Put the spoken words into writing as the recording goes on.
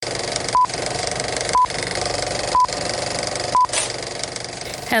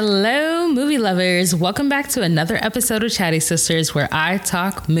Hello, movie lovers. Welcome back to another episode of Chatty Sisters where I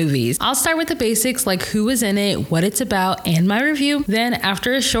talk movies. I'll start with the basics like who was in it, what it's about, and my review. Then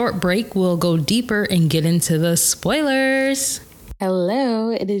after a short break, we'll go deeper and get into the spoilers. Hello,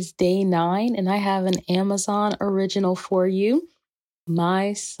 it is day 9 and I have an Amazon original for you,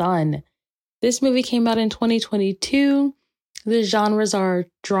 My Son. This movie came out in 2022. The genres are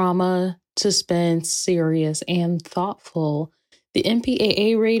drama, suspense, serious, and thoughtful. The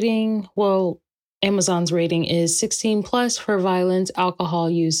MPAA rating, Amazon's rating is 16 plus for violence, alcohol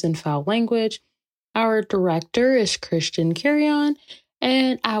use, and foul language. Our director is Christian Carrion,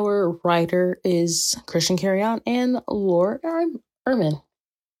 and our writer is Christian Carrion and Lord Erman.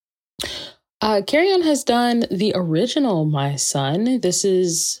 Carrion has done the original My Son. This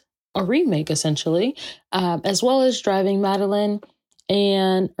is a remake, essentially, as well as Driving Madeline,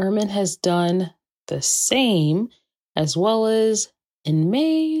 and Erman has done the same, as well as In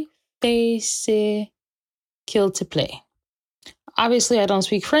Me Face Kill to Play. Obviously, I don't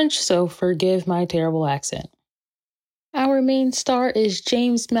speak French, so forgive my terrible accent. Our main star is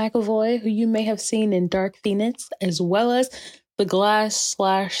James McAvoy, who you may have seen in Dark Phoenix, as well as the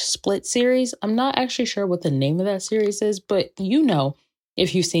Glass/Split series. I'm not actually sure what the name of that series is, but you know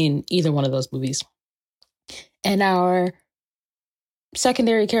if you've seen either one of those movies. And our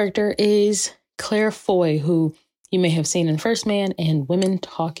secondary character is Claire Foy, who you may have seen in First Man and Women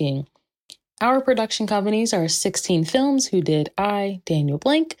Talking. Our production companies are 16 Films, who did Daniel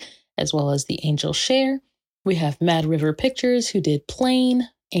Blank, as well as The Angel Share. We have Mad River Pictures, who did Plane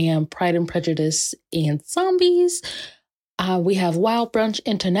and Pride and Prejudice and Zombies. We have Wild Brunch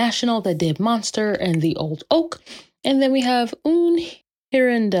International that did Monster and The Old Oak. And then we have Un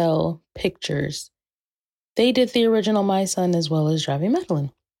Hirondelle Pictures. They did the original My Son as well as Driving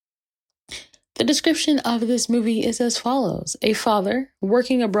Madeline. The description of this movie is as follows. A father,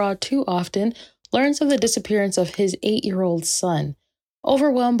 working abroad too often, learns of the disappearance of his 8-year-old son.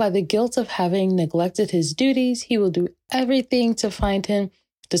 Overwhelmed by the guilt of having neglected his duties, he will do everything to find him,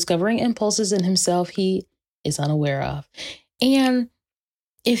 discovering impulses in himself he is unaware of. And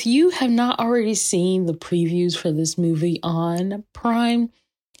if you have not already seen the previews for this movie on Prime,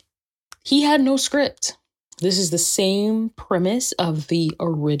 he had no script. This is the same premise of the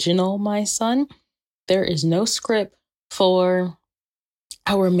original My Son. There is no script for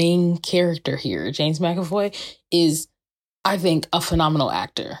our main character here. James McAvoy is, I think, a phenomenal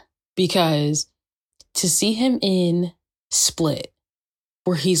actor, because to see him in Split,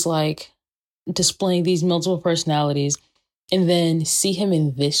 where he's like displaying these multiple personalities, and then see him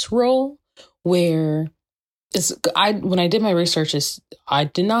in this role where when I did my research, I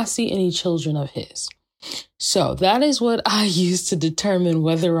did not see any children of his. So that is what I used to determine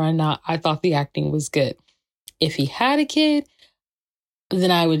whether or not I thought the acting was good. If he had a kid,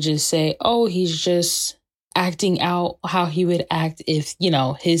 then I would just say, oh, he's just acting out how he would act if,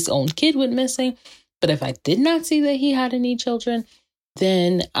 his own kid went missing. But if I did not see that he had any children,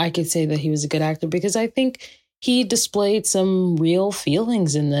 then I could say that he was a good actor, because I think he displayed some real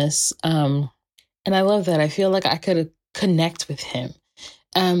feelings in this. And I love that. I feel like I could connect with him.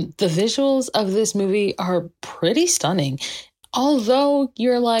 The visuals of this movie are pretty stunning. Although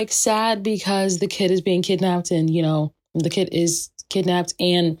you're like sad because the kid is being kidnapped and, the kid is kidnapped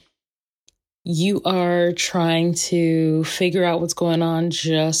and you are trying to figure out what's going on,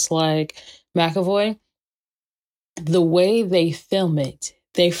 just like McAvoy. The way they film it,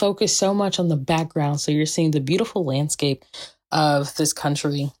 they focus so much on the background. So you're seeing the beautiful landscape of this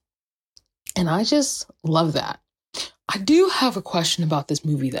country. And I just love that. I do have a question about this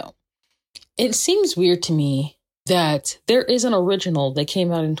movie, though. It seems weird to me that there is an original that came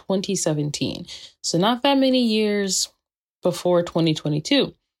out in 2017. So not that many years before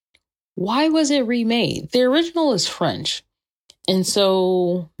 2022. Why was it remade? The original is French. And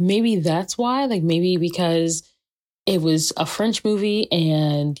so maybe that's why, maybe because it was a French movie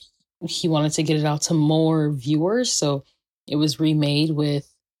and he wanted to get it out to more viewers. So it was remade with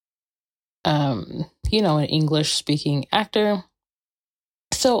an English speaking actor.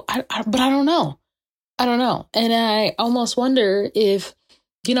 So, but I don't know. And I almost wonder if,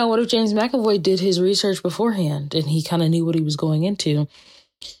 what if James McAvoy did his research beforehand and he kind of knew what he was going into?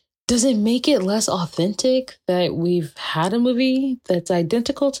 Does it make it less authentic that we've had a movie that's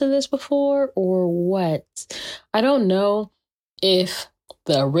identical to this before, or what? I don't know if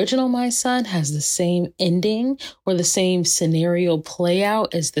the original My Son has the same ending or the same scenario play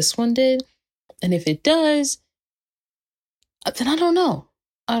out as this one did. And if it does, then I don't know.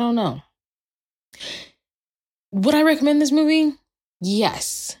 Would I recommend this movie?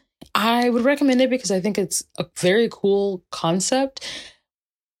 Yes. I would recommend it because I think it's a very cool concept.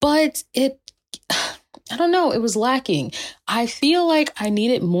 but I don't know, it was lacking. I feel like I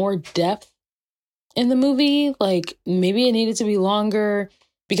needed more depth in the movie. Like maybe it needed to be longer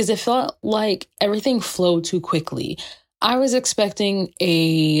because it felt like everything flowed too quickly. I was expecting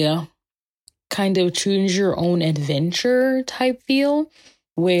a kind of choose your own adventure type feel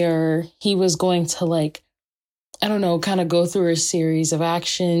where he was going to like, I don't know, kind of go through a series of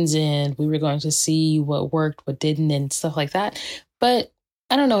actions and we were going to see what worked, what didn't, and stuff like that. But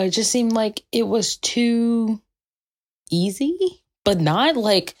I don't know, it just seemed like it was too easy, but not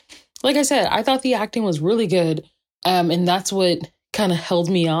like I said, I thought the acting was really good. And that's what kind of held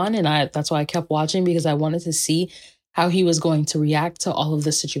me on. And that's why I kept watching because I wanted to see how he was going to react to all of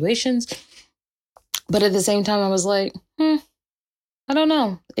the situations. But at the same time, I was like, I don't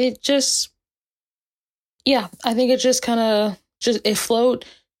know. It just, yeah, I think it just kind of it flowed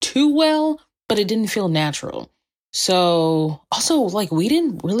too well, but it didn't feel natural. So also like we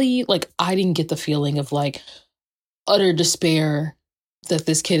didn't really I didn't get the feeling of like utter despair that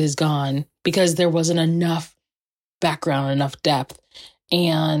this kid is gone because there wasn't enough background, enough depth.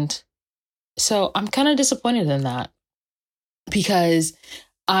 And so I'm kind of disappointed in that because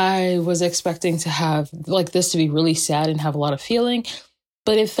I was expecting to have like this to be really sad and have a lot of feeling,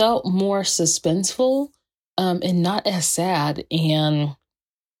 but it felt more suspenseful and not as sad. And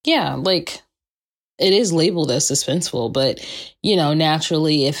yeah, like it is labeled as suspenseful, but you know,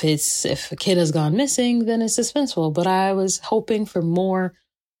 naturally, if a kid has gone missing, then it's suspenseful. But I was hoping for more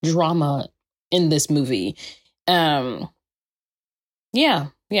drama in this movie. Yeah.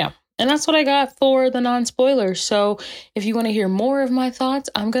 And that's what I got for the non-spoiler. So if you want to hear more of my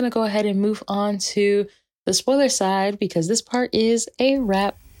thoughts, I'm going to go ahead and move on to the spoiler side because this part is a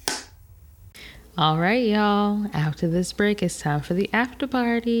wrap. All right, y'all. After this break, it's time for the after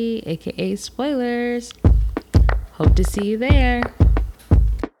party, aka spoilers. Hope to see you there.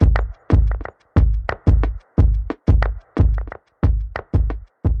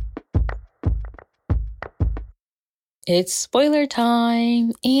 It's spoiler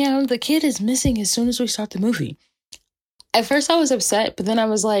time, and the kid is missing as soon as we start the movie. At first I was upset, but then I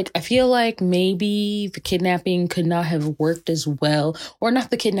was like, I feel like maybe the kidnapping could not have worked as well. Or not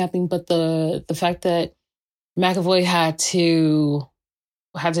the kidnapping, but the fact that McAvoy had to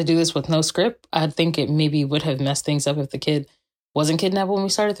do this with no script. I think it maybe would have messed things up if the kid wasn't kidnapped when we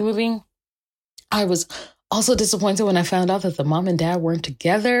started the movie. I was also disappointed when I found out that the mom and dad weren't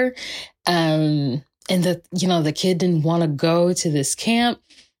together. And that, you know, the kid didn't want to go to this camp.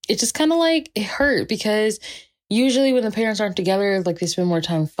 It just kind of like, it hurt because usually when the parents aren't together, like they spend more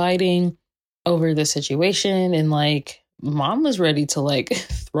time fighting over the situation. And like mom was ready to like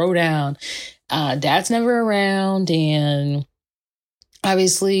throw down. Dad's never around. And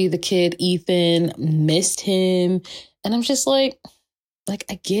obviously the kid, Ethan, missed him. And I'm just like,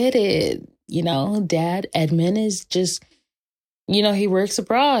 I get it. You know, dad, Edmund is just, you know, he works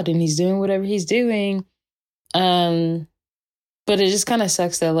abroad and he's doing whatever he's doing. But it just kind of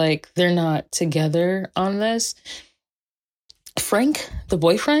sucks that like they're not together on this. Frank, the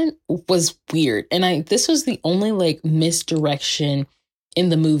boyfriend, was weird. And this was the only like misdirection in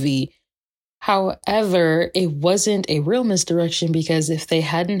the movie. However, it wasn't a real misdirection because if they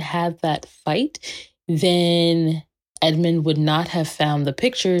hadn't had that fight, then Edmund would not have found the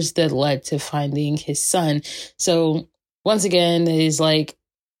pictures that led to finding his son. So once again, it's like,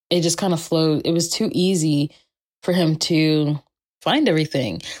 it just kind of flowed. It was too easy for him to find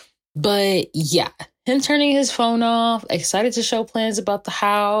everything. But yeah, him turning his phone off, excited to show plans about the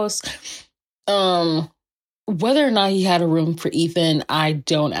house. Whether or not he had a room for Ethan, I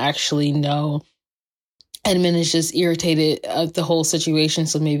don't actually know. Edmund is just irritated at the whole situation,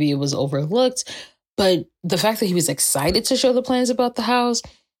 so maybe it was overlooked. But the fact that he was excited to show the plans about the house,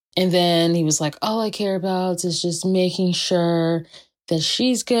 and then he was like, all I care about is just making sure that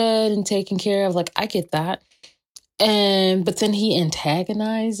she's good and taken care of. Like, I get that. But then he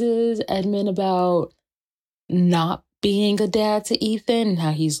antagonizes Edmund about not being a dad to Ethan and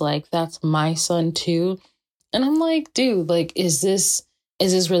how he's like, that's my son too. And I'm like, dude, like, is this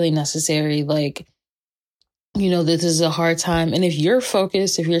really necessary? Like, you know, this is a hard time. And if you're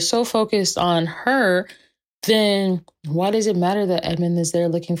so focused on her, then why does it matter that Edmund is there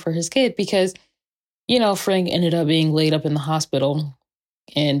looking for his kid? Because, you know, Frank ended up being laid up in the hospital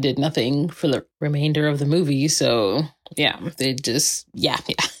and did nothing for the remainder of the movie. So yeah, there's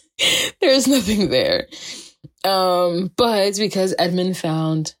nothing there. But it's because Edmund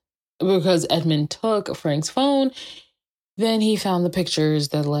took Frank's phone, then he found the pictures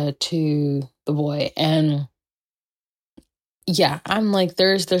that led to the boy. And yeah, I'm like,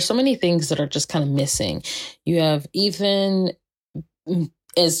 there's so many things that are just kind of missing. You have Ethan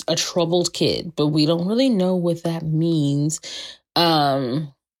is a troubled kid, but we don't really know what that means.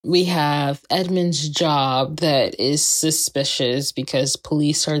 We have Edmund's job that is suspicious because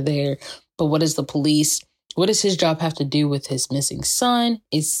police are there. But what does his job have to do with his missing son?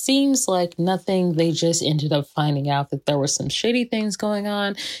 It seems like nothing. They just ended up finding out that there were some shady things going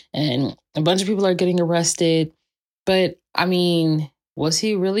on and a bunch of people are getting arrested. But I mean, was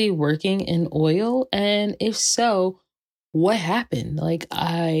he really working in oil? And if so, what happened? Like,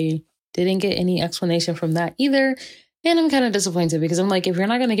 I didn't get any explanation from that either. And I'm kind of disappointed because I'm like, if you're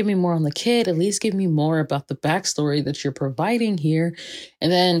not going to give me more on the kid, at least give me more about the backstory that you're providing here.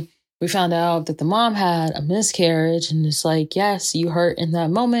 And then we found out that the mom had a miscarriage, and it's like, yes, you hurt in that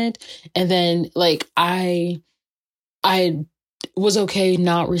moment. And then like, I was okay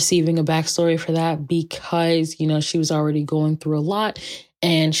not receiving a backstory for that because, you know, she was already going through a lot,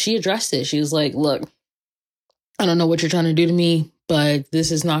 and she addressed it. She was like, look, I don't know what you're trying to do to me, but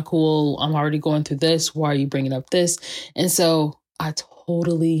this is not cool. I'm already going through this. Why are you bringing up this? And so I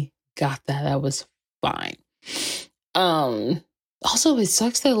totally got that. That was fine. Also, it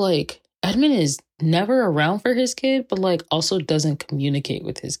sucks that like Edmund is never around for his kid, but like also doesn't communicate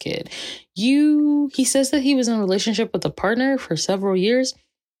with his kid. He says that he was in a relationship with a partner for several years,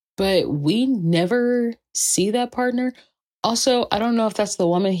 but we never see that partner. Also, I don't know if that's the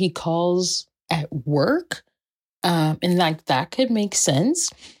woman he calls at work. And like that could make sense,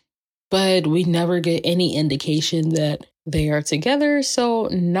 but we never get any indication that they are together. So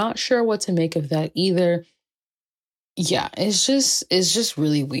not sure what to make of that either. Yeah, it's just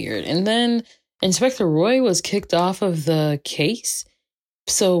really weird. And then Inspector Roy was kicked off of the case.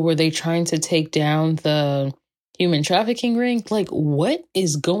 So were they trying to take down the human trafficking ring? Like, what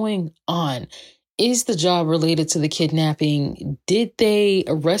is going on? Is the job related to the kidnapping? Did they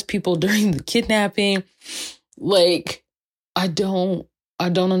arrest people during the kidnapping? Like, I don't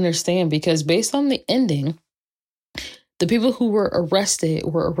understand, because based on the ending, the people who were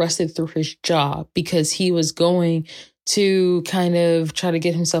arrested through his job because he was going to kind of try to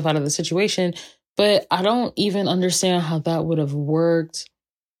get himself out of the situation. But I don't even understand how that would have worked,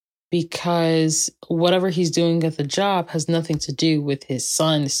 because whatever he's doing at the job has nothing to do with his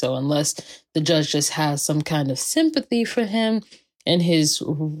son. So unless the judge just has some kind of sympathy for him and his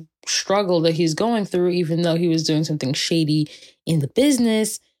struggle that he's going through, even though he was doing something shady in the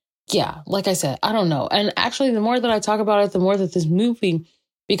business. Yeah, like I said, I don't know. And actually, the more that I talk about it, the more that this movie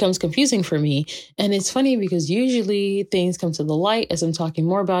becomes confusing for me. And it's funny because usually things come to the light as I'm talking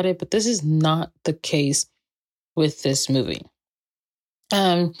more about it, but this is not the case with this movie.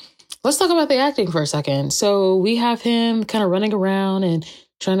 Let's talk about the acting for a second. So we have him kind of running around and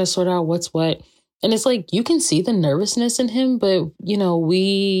trying to sort out what's what. And it's like, you can see the nervousness in him, but, you know,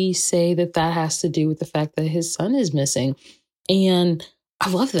 we say that that has to do with the fact that his son is missing. And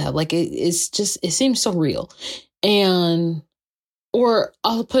I love that. Like, it seems so real. Or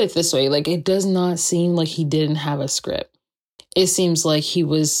I'll put it this way, like, it does not seem like he didn't have a script. It seems like he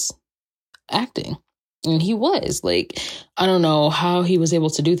was acting. And he was, like, I don't know how he was able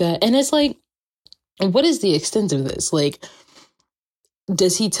to do that. And it's like, what is the extent of this? Like,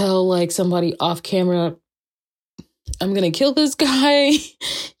 does he tell like somebody off camera, I'm going to kill this guy,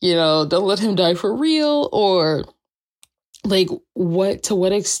 you know, don't let him die for real? Or like, to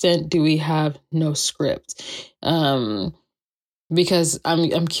what extent do we have no script? Because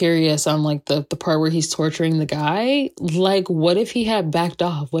I'm curious on like the part where he's torturing the guy. Like, what if he had backed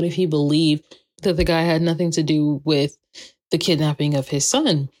off? What if he believed that the guy had nothing to do with the kidnapping of his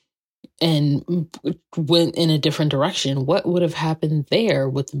son and went in a different direction? What would have happened there?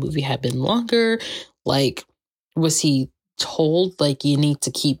 Would the movie have been longer? Like, was he told like, you need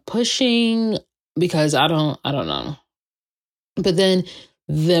to keep pushing? Because I don't know. But then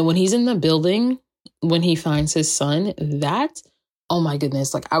when he's in the building, when he finds his son, that, oh my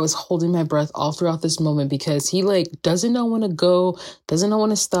goodness, like I was holding my breath all throughout this moment, because he like doesn't know when to go, doesn't know when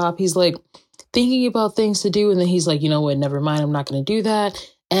to stop. He's like thinking about things to do. And then he's like, you know what, never mind, I'm not going to do that.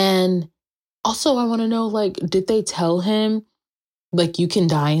 And also I want to know, like, did they tell him, like, you can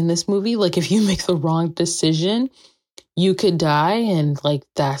die in this movie? Like, if you make the wrong decision, you could die, and like,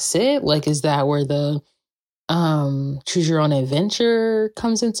 that's it? Like, is that where the choose your own adventure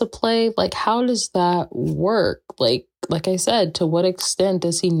comes into play? Like, how does that work? Like I said, to what extent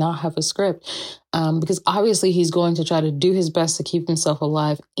does he not have a script? Because obviously he's going to try to do his best to keep himself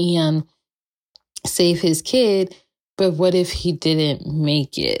alive and save his kid. But what if he didn't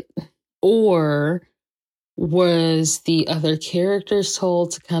make it? Or was the other characters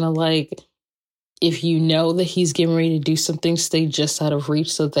told to kind of like, if you know that he's getting ready to do something, stay just out of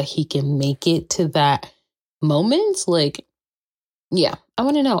reach so that he can make it to that moment? Like, Yeah, I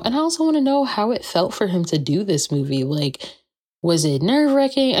want to know. And I also want to know how it felt for him to do this movie. Like, was it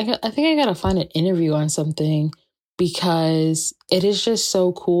nerve-wracking? I think I got to find an interview on something because it is just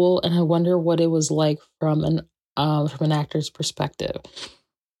so cool. And I wonder what it was like from an actor's perspective.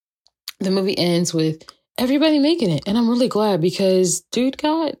 The movie ends with everybody making it. And I'm really glad because dude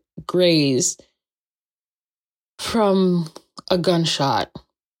got grazed from a gunshot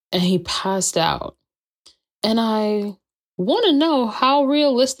and he passed out. And I want to know how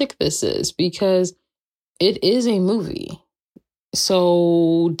realistic this is because it is a movie.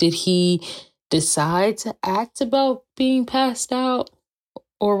 So did he decide to act about being passed out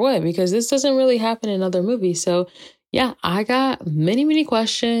or what? Because this doesn't really happen in other movies. So yeah, I got many, many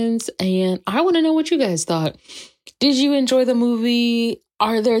questions and I want to know what you guys thought. Did you enjoy the movie?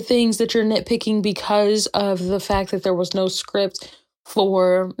 Are there things that you're nitpicking because of the fact that there was no script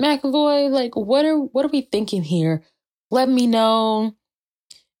for McAvoy? Like, what are we thinking here? Let me know.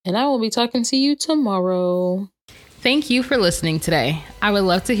 And I will be talking to you tomorrow. Thank you for listening today. I would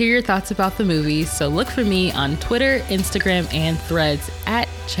love to hear your thoughts about the movie, so look for me on Twitter, Instagram, and Threads at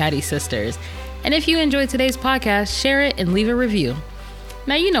Chatty Sisters. And if you enjoyed today's podcast, share it and leave a review.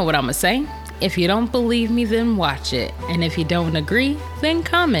 Now you know what I'm gonna say. If you don't believe me, then watch it. And if you don't agree, then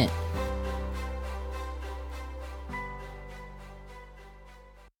comment.